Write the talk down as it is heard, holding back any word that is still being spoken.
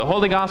The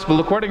Holy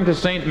Gospel according to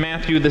St.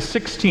 Matthew, the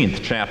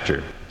 16th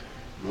chapter.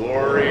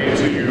 Glory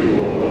to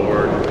you, O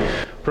Lord.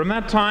 From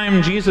that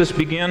time Jesus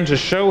began to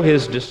show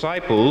his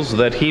disciples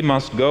that he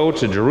must go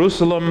to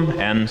Jerusalem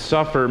and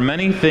suffer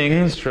many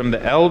things from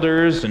the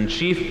elders and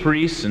chief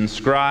priests and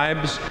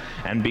scribes,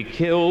 and be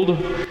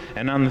killed,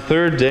 and on the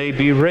third day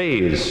be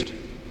raised.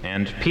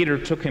 And Peter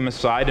took him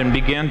aside and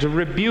began to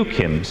rebuke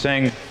him,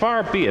 saying,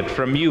 "Far be it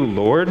from you,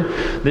 Lord,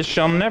 this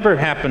shall never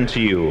happen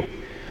to you."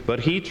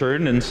 But he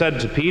turned and said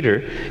to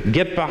Peter,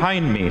 "Get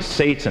behind me,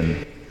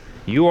 Satan.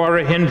 You are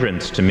a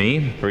hindrance to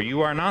me, for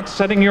you are not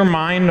setting your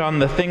mind on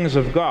the things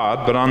of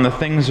God, but on the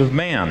things of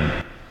man."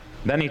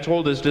 Then he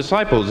told his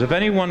disciples, "If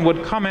anyone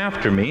would come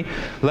after me,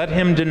 let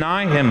him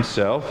deny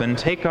himself and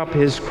take up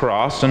his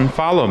cross and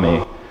follow me.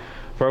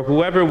 For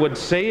whoever would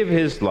save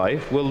his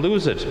life will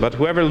lose it, but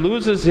whoever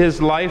loses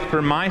his life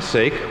for my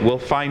sake will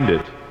find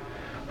it.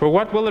 For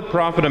what will it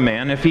profit a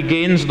man if he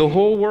gains the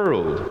whole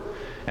world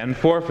and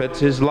forfeits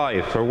his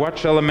life? Or what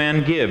shall a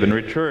man give in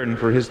return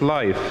for his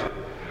life?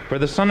 For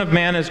the Son of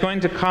Man is going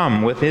to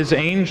come with his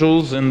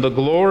angels in the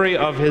glory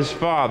of his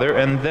Father,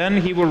 and then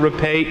he will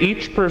repay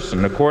each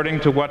person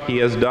according to what he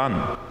has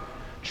done.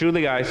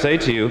 Truly I say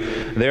to you,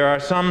 there are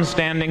some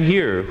standing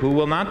here who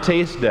will not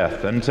taste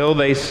death until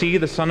they see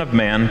the Son of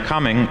Man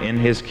coming in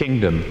his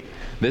kingdom."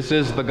 This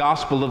is the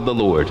gospel of the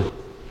Lord.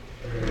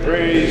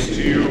 Praise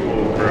to you,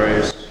 O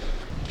Christ.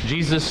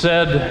 Jesus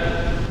said,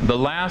 "The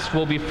last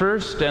will be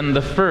first, and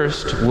the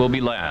first will be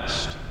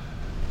last."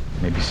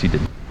 You may be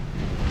seated.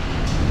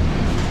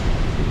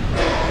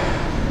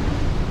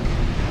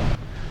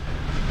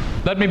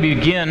 Let me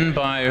begin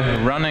by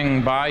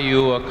running by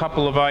you a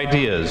couple of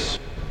ideas.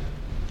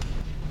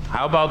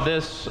 How about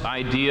this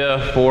idea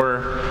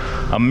for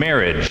a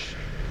marriage?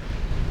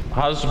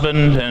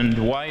 Husband and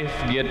wife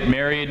get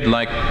married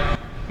like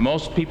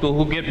most people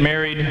who get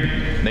married.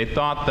 They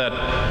thought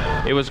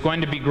that it was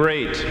going to be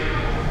great.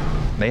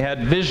 They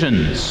had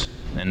visions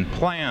and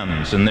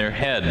plans in their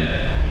head.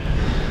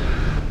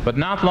 But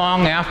not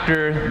long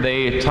after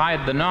they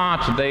tied the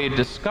knot, they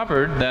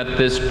discovered that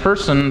this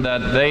person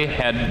that they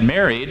had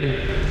married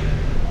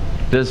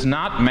does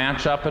not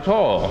match up at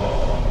all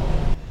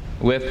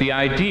with the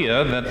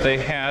idea that they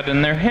had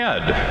in their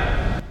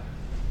head.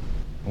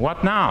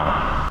 What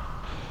now?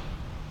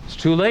 It's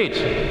too late.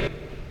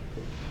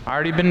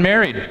 Already been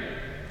married.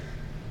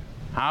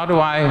 How do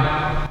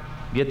I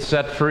get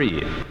set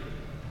free?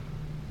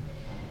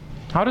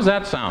 How does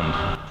that sound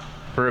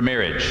for a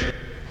marriage?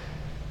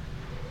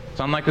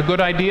 Sound like a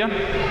good idea?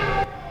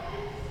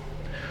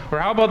 Or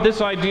how about this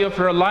idea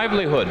for a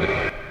livelihood?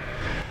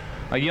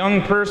 A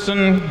young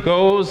person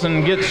goes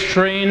and gets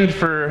trained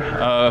for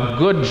a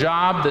good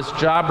job. This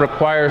job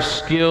requires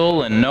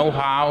skill and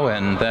know-how,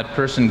 and that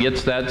person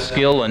gets that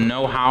skill and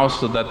know-how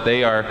so that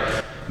they are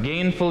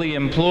gainfully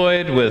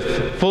employed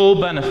with full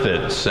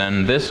benefits.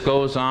 And this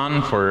goes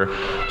on for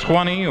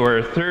 20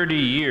 or 30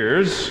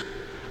 years.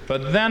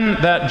 But then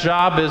that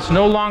job is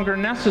no longer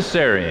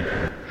necessary.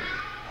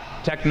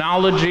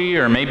 Technology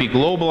or maybe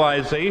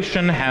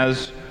globalization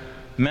has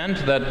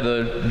meant that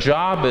the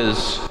job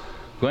is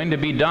going to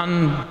be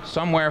done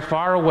somewhere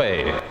far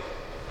away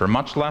for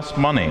much less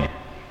money.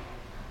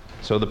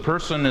 So the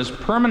person is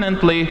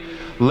permanently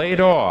laid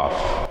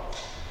off.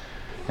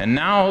 And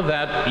now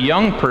that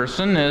young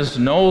person is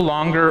no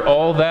longer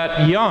all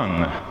that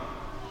young.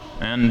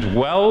 And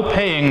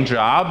well-paying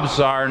jobs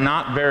are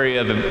not very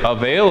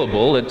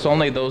available. It's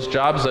only those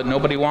jobs that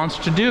nobody wants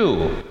to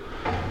do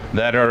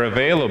that are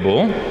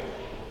available.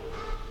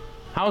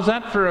 How's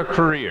that for a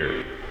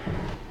career?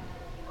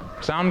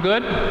 Sound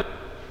good?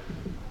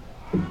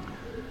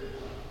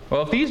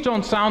 Well, if these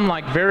don't sound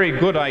like very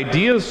good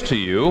ideas to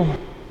you,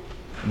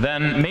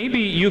 then maybe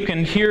you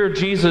can hear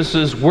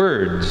Jesus'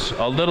 words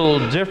a little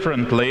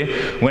differently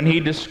when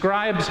he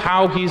describes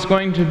how he's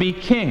going to be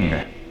king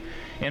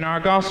in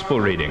our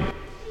gospel reading.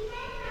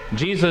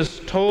 Jesus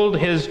told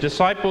his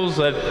disciples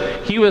that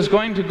he was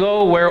going to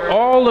go where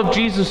all of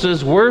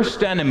Jesus'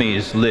 worst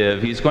enemies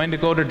live. He's going to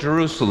go to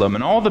Jerusalem,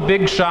 and all the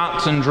big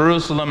shots in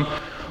Jerusalem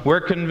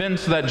were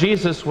convinced that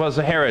Jesus was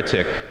a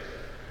heretic.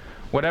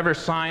 Whatever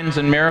signs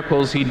and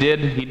miracles he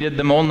did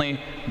them only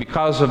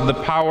because of the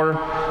power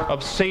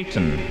of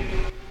Satan.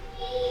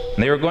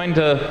 They were going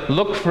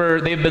to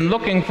they've been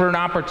looking for an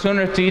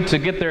opportunity to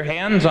get their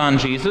hands on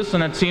Jesus,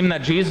 and it seemed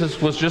that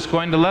Jesus was just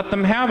going to let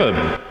them have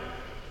him.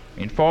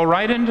 He'd fall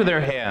right into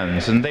their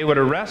hands, and they would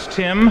arrest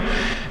him,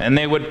 and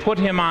they would put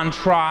him on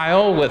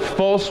trial with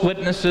false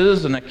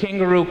witnesses in a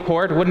kangaroo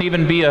court. It wouldn't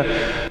even be a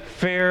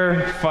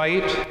fair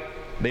fight.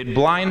 They'd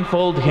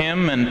blindfold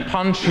him and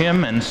punch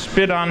him and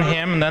spit on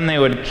him, and then they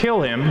would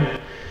kill him,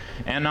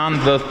 and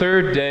on the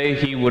third day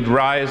he would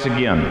rise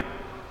again.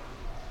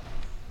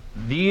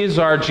 These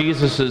are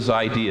Jesus'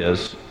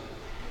 ideas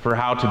for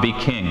how to be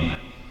king.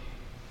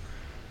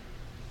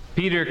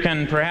 Peter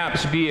can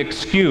perhaps be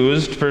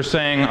excused for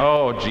saying,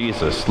 "Oh,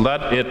 Jesus,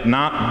 let it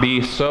not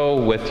be so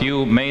with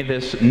you. May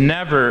this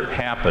never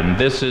happen.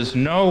 This is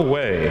no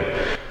way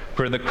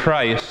for the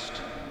Christ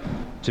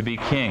to be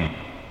king."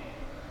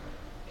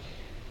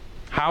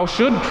 How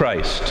should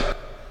Christ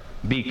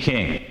be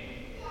king?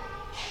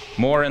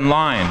 More in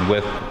line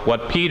with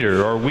what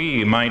Peter or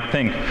we might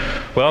think.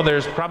 Well,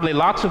 there's probably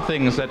lots of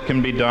things that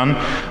can be done,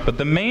 but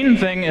the main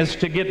thing is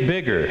to get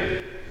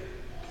bigger.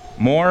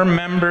 More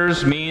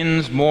members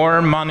means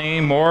more money,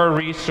 more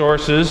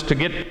resources. To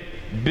get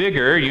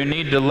bigger, you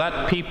need to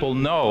let people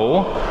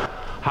know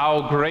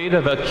how great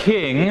of a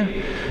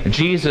king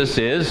Jesus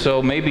is,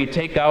 so maybe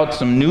take out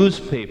some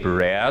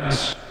newspaper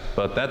ads,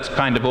 but that's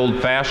kind of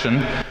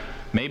old-fashioned.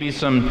 Maybe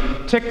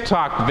some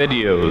TikTok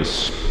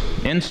videos,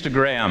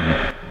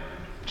 Instagram,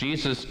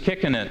 Jesus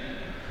kicking it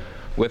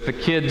with the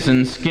kids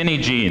in skinny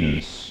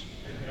jeans.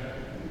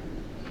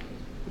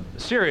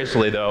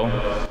 Seriously,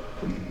 though,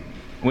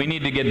 we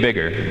need to get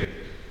bigger.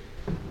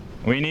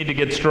 We need to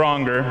get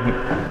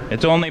stronger.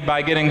 It's only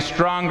by getting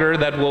stronger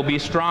that we'll be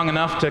strong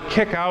enough to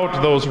kick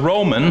out those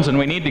Romans, and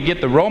we need to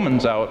get the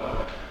Romans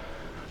out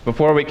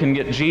before we can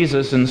get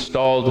Jesus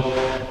installed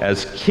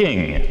as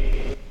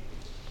king.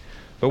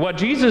 But what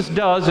Jesus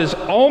does is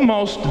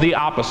almost the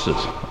opposite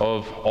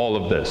of all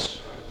of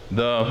this.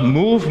 The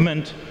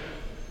movement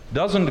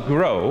doesn't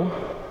grow,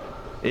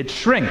 it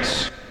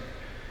shrinks.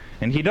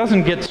 And he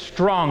doesn't get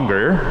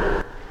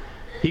stronger,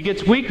 he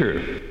gets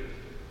weaker.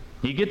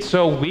 He gets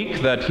so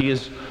weak that he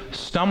is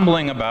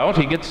stumbling about.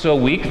 He gets so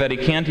weak that he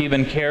can't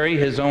even carry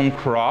his own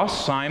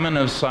cross. Simon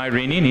of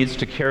Cyrene needs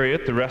to carry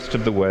it the rest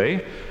of the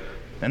way.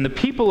 And the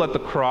people at the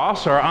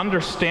cross are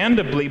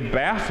understandably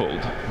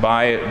baffled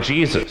by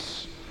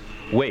Jesus.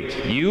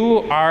 Wait, you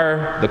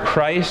are the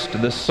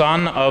Christ, the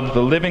Son of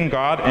the living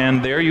God,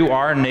 and there you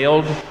are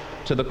nailed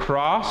to the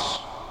cross?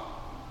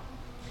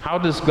 How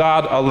does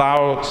God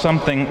allow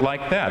something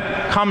like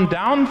that? Come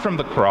down from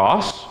the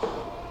cross,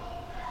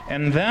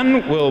 and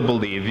then we'll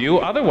believe you.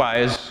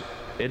 Otherwise,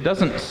 it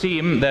doesn't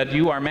seem that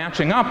you are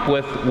matching up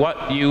with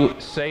what you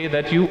say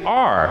that you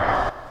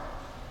are.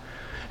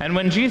 And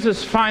when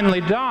Jesus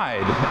finally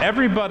died,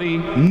 everybody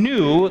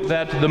knew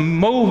that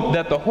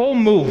the whole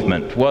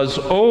movement was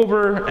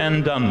over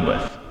and done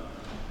with.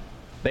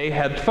 They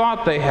had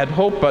thought, they had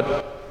hoped,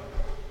 but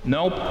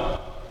nope.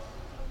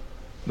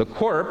 The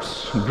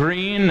corpse,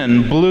 green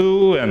and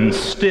blue and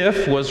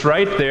stiff, was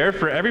right there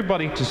for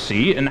everybody to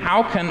see. And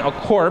how can a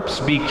corpse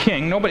be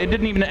king? It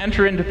didn't even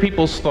enter into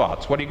people's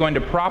thoughts. What, are you going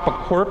to prop a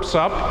corpse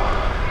up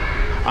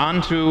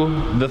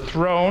onto the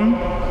throne?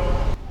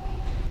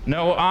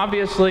 No,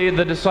 obviously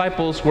the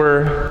disciples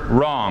were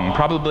wrong.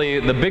 Probably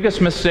the biggest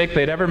mistake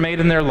they'd ever made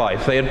in their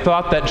life. They had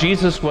thought that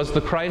Jesus was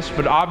the Christ,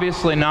 but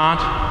obviously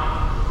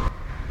not.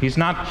 He's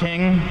not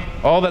king.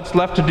 All that's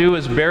left to do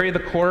is bury the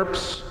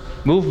corpse,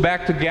 move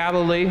back to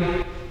Galilee,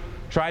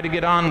 try to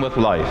get on with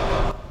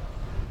life.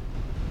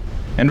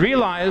 And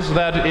realize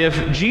that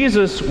if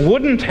Jesus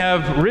wouldn't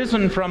have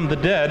risen from the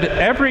dead,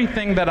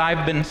 everything that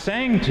I've been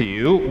saying to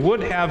you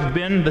would have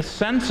been the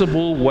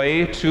sensible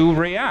way to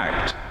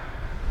react.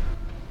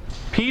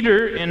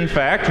 Peter, in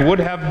fact, would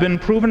have been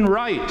proven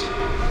right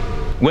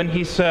when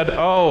he said,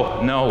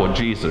 "Oh, no,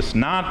 Jesus,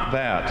 not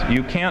that.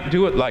 You can't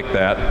do it like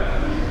that."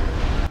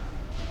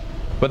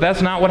 But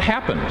that's not what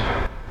happened.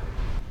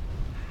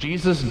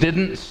 Jesus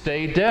didn't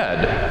stay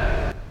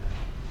dead.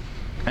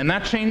 And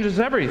that changes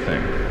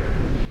everything.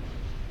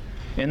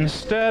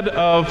 Instead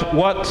of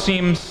what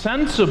seems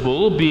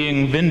sensible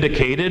being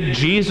vindicated,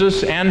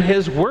 Jesus and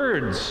his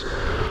words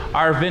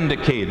are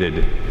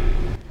vindicated.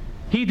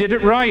 He did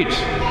it right.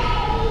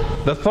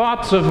 The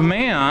thoughts of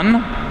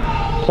man,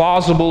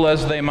 plausible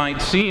as they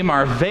might seem,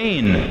 are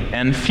vain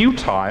and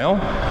futile.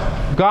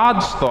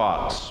 God's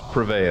thoughts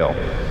prevail.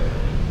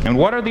 And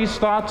what are these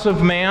thoughts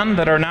of man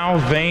that are now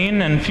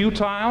vain and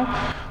futile?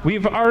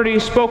 We've already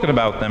spoken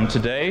about them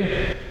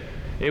today.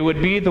 It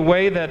would be the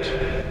way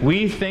that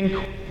we think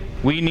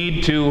we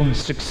need to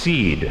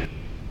succeed.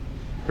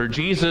 For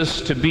Jesus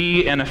to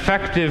be an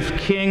effective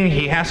king,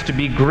 he has to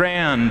be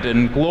grand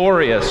and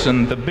glorious,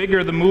 and the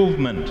bigger the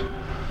movement,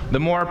 the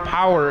more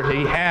power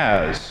he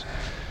has.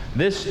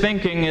 This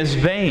thinking is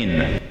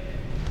vain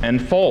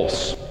and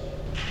false.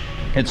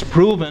 It's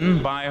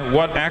proven by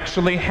what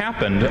actually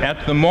happened.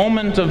 At the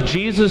moment of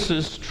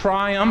Jesus'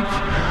 triumph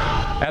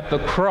at the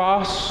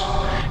cross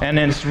and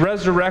his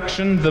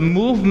resurrection, the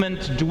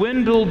movement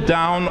dwindled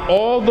down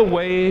all the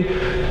way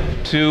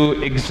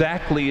to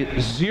exactly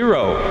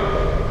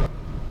zero.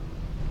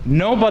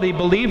 Nobody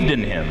believed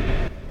in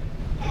him.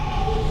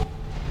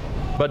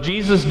 But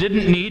Jesus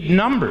didn't need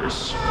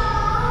numbers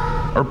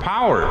or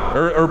power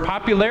or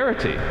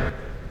popularity.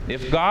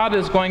 If God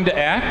is going to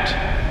act,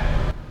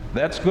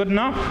 that's good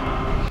enough.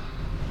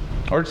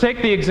 Or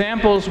take the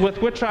examples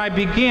with which I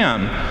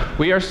began.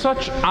 We are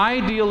such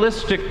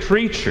idealistic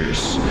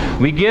creatures.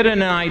 We get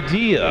an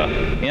idea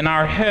in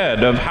our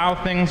head of how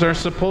things are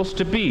supposed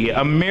to be.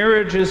 A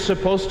marriage is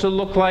supposed to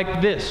look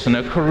like this, and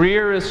a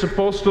career is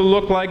supposed to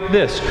look like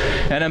this,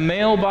 and a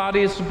male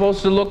body is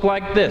supposed to look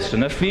like this,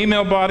 and a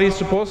female body is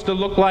supposed to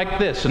look like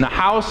this, and a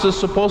house is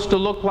supposed to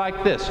look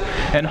like this,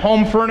 and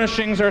home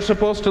furnishings are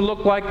supposed to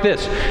look like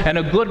this, and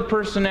a good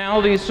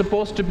personality is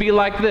supposed to be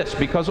like this,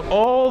 because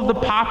all the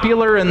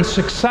popular and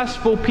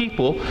successful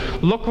people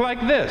look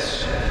like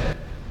this.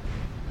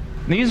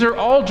 These are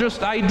all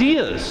just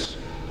ideas.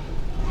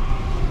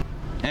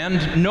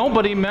 And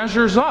nobody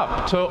measures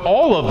up to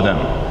all of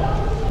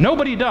them.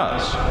 Nobody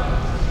does.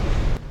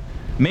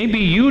 Maybe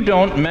you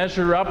don't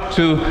measure up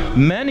to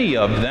many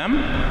of them.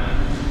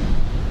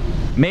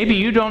 Maybe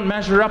you don't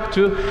measure up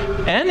to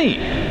any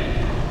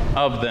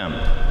of them.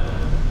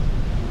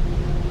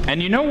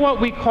 And you know what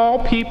we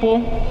call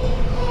people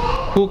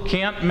who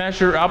can't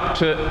measure up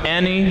to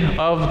any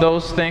of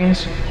those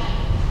things?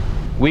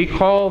 We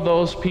call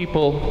those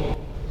people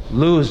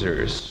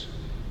losers.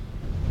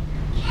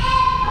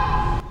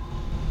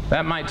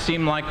 That might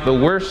seem like the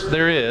worst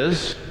there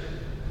is,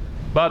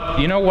 but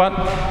you know what?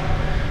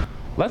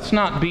 Let's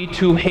not be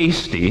too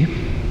hasty.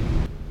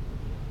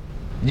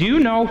 Do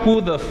you know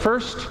who the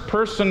first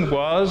person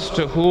was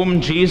to whom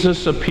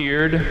Jesus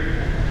appeared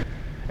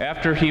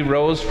after he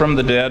rose from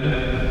the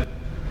dead?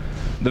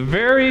 The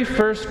very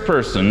first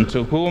person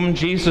to whom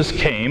Jesus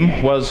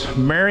came was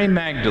Mary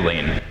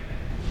Magdalene.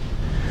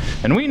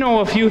 And we know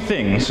a few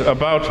things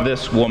about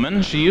this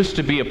woman. She used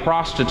to be a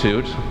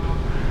prostitute.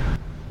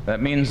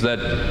 That means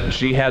that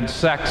she had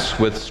sex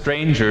with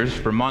strangers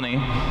for money.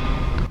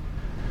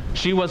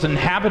 She was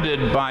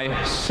inhabited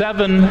by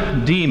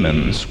 7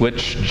 demons,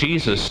 which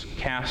Jesus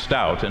cast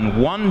out.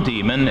 And one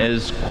demon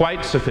is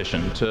quite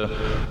sufficient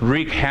to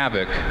wreak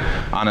havoc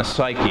on a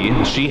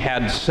psyche. She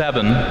had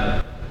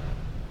 7.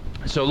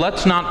 So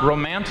let's not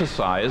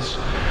romanticize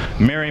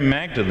Mary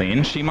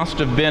Magdalene. She must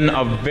have been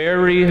a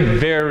very,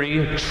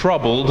 very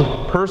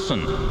troubled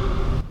person.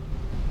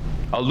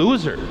 A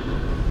loser,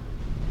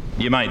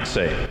 you might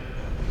say.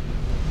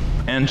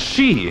 And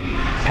she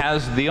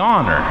has the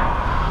honor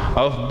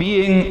of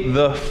being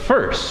the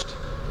first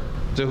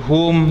to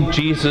whom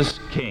Jesus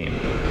came.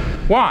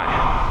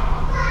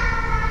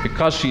 Why?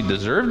 Because she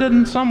deserved it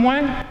in some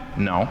way?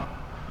 No.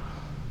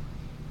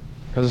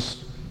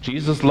 Because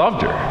Jesus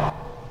loved her.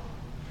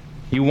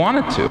 He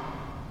wanted to.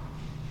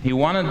 He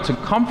wanted to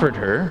comfort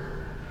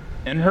her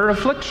in her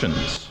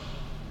afflictions.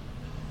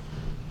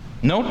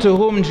 Note to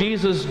whom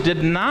Jesus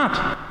did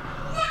not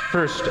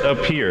first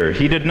appear.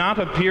 He did not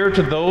appear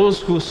to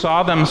those who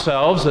saw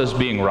themselves as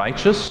being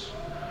righteous,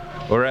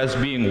 or as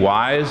being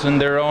wise in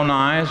their own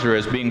eyes, or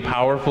as being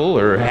powerful,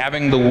 or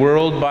having the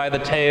world by the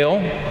tail.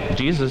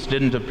 Jesus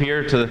didn't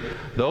appear to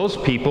those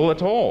people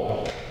at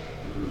all.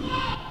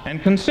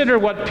 And consider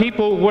what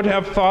people would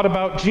have thought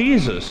about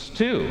Jesus,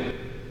 too.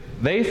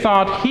 They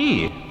thought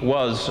he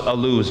was a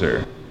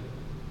loser.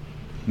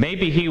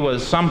 Maybe he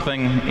was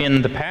something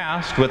in the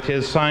past with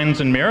his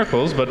signs and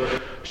miracles,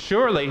 but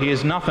surely he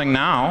is nothing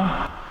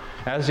now.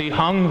 As he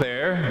hung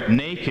there,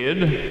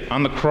 naked,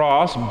 on the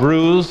cross,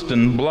 bruised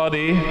and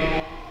bloody,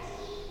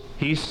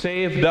 he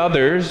saved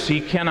others.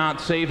 He cannot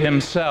save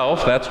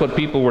himself. That's what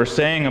people were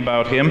saying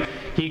about him.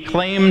 He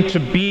claimed to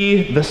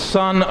be the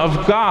Son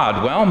of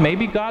God. Well,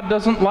 maybe God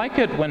doesn't like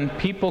it when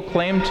people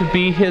claim to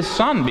be his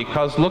son,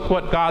 because look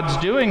what God's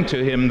doing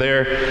to him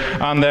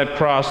there on that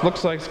cross.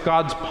 Looks like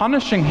God's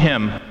punishing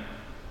him.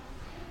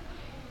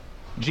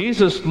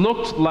 Jesus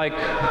looked like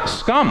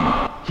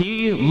scum.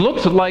 He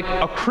looked like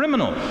a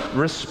criminal.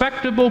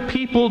 Respectable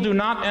people do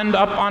not end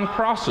up on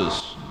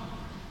crosses.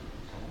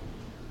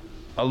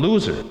 A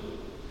loser.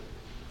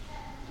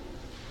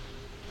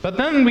 But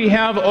then we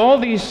have all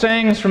these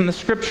sayings from the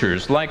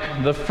Scriptures,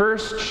 like the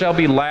first shall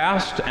be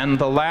last and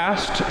the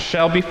last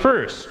shall be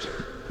first.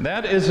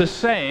 That is a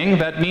saying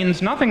that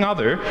means nothing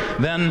other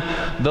than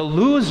the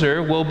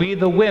loser will be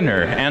the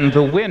winner and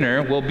the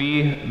winner will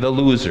be the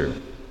loser.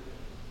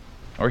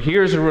 Or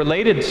here's a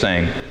related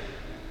saying,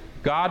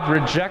 God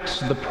rejects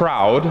the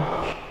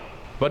proud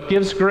but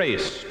gives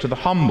grace to the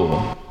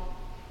humble.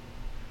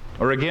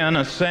 Or again,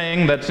 a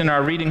saying that's in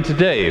our reading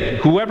today,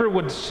 whoever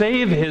would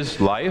save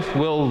his life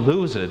will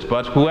lose it,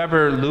 but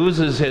whoever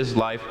loses his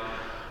life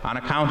on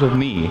account of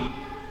me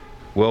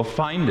will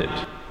find it.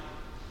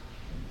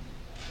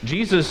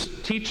 Jesus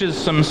teaches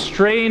some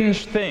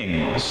strange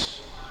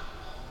things,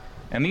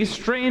 and these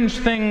strange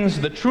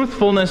things, the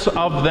truthfulness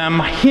of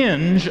them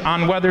hinge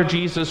on whether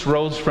Jesus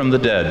rose from the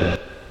dead.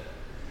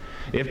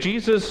 If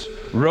Jesus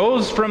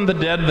rose from the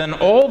dead, then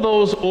all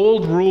those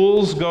old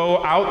rules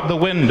go out the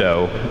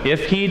window.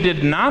 If he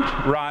did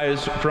not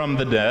rise from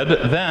the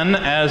dead, then,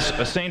 as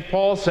St.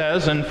 Paul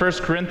says in 1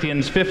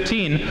 Corinthians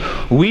 15,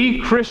 we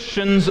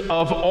Christians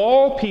of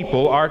all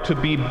people are to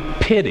be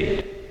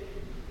pitied.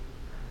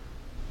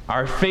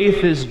 Our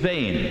faith is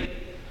vain.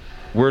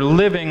 We're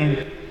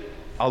living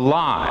a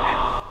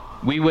lie.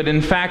 We would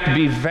in fact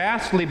be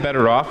vastly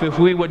better off if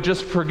we would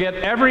just forget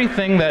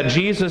everything that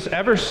Jesus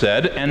ever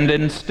said and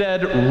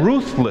instead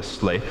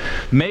ruthlessly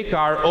make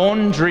our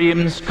own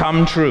dreams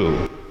come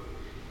true.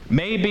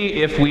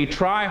 Maybe if we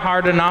try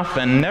hard enough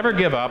and never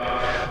give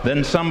up,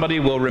 then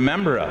somebody will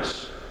remember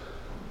us.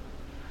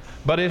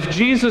 But if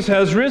Jesus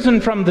has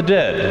risen from the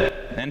dead,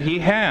 and he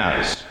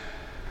has,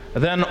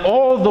 then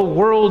all the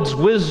world's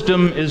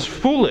wisdom is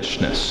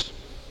foolishness.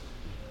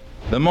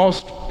 The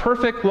most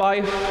perfect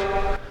life,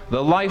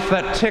 the life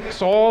that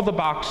ticks all the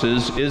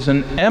boxes, is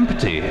an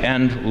empty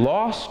and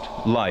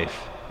lost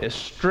life,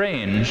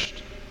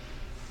 estranged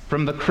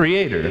from the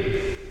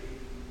Creator.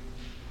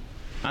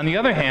 On the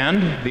other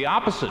hand, the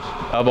opposite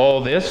of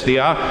all this,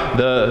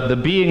 the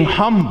being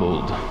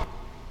humbled,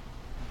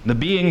 the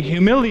being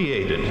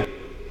humiliated,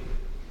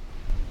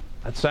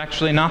 that's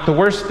actually not the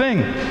worst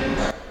thing.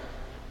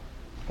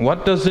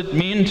 What does it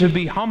mean to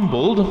be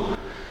humbled,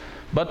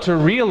 but to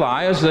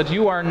realize that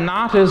you are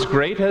not as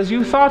great as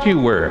you thought you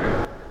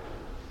were?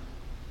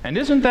 And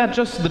isn't that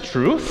just the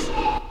truth?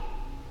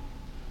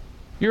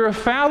 You're a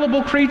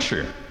fallible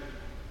creature.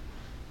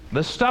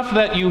 The stuff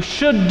that you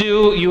should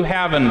do, you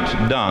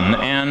haven't done.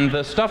 And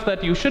the stuff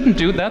that you shouldn't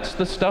do, that's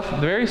the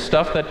very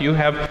stuff that you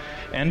have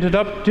ended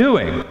up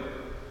doing.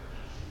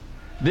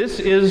 This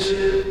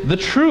is the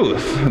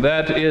truth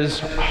that is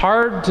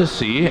hard to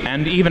see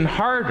and even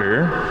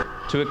harder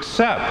to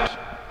accept.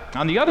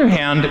 On the other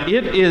hand,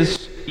 it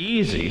is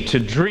easy to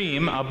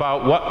dream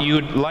about what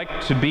you'd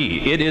like to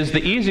be. It is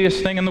the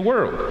easiest thing in the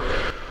world.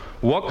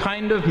 What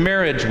kind of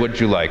marriage would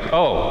you like?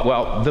 Oh,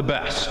 well, the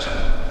best.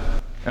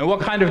 And what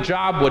kind of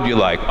job would you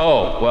like?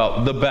 Oh,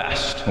 well, the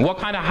best. And what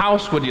kind of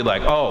house would you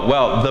like? Oh,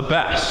 well, the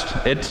best.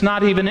 It's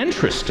not even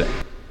interesting.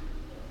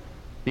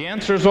 The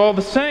answer is all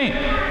the same.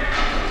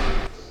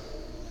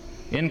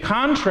 In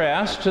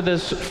contrast to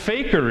this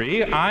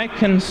fakery, I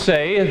can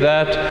say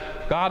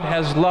that God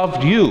has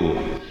loved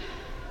you,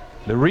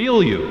 the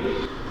real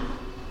you,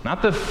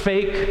 not the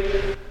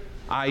fake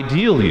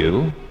ideal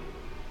you,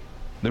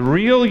 the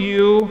real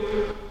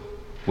you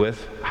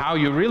with how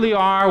you really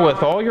are,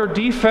 with all your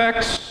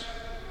defects,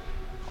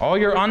 all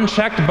your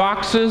unchecked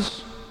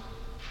boxes.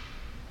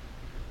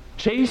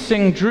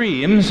 Chasing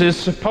dreams is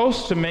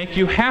supposed to make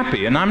you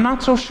happy, and I'm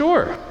not so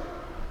sure.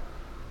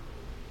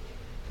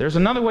 There's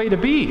another way to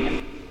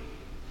be.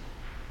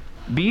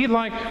 Be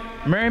like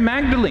Mary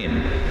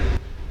Magdalene,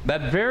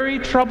 that very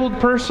troubled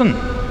person.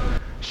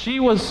 She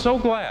was so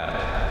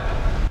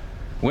glad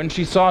when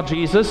she saw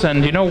Jesus,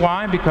 and you know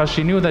why? Because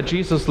she knew that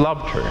Jesus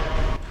loved her.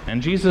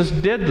 And Jesus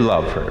did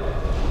love her.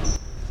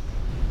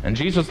 And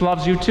Jesus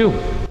loves you too.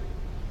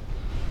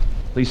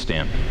 Please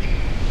stand.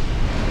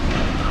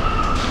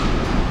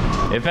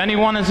 If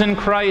anyone is in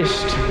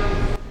Christ,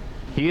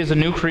 he is a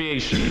new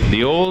creation.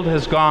 The old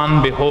has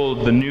gone,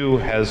 behold, the new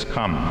has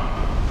come.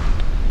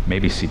 You may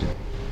be seated.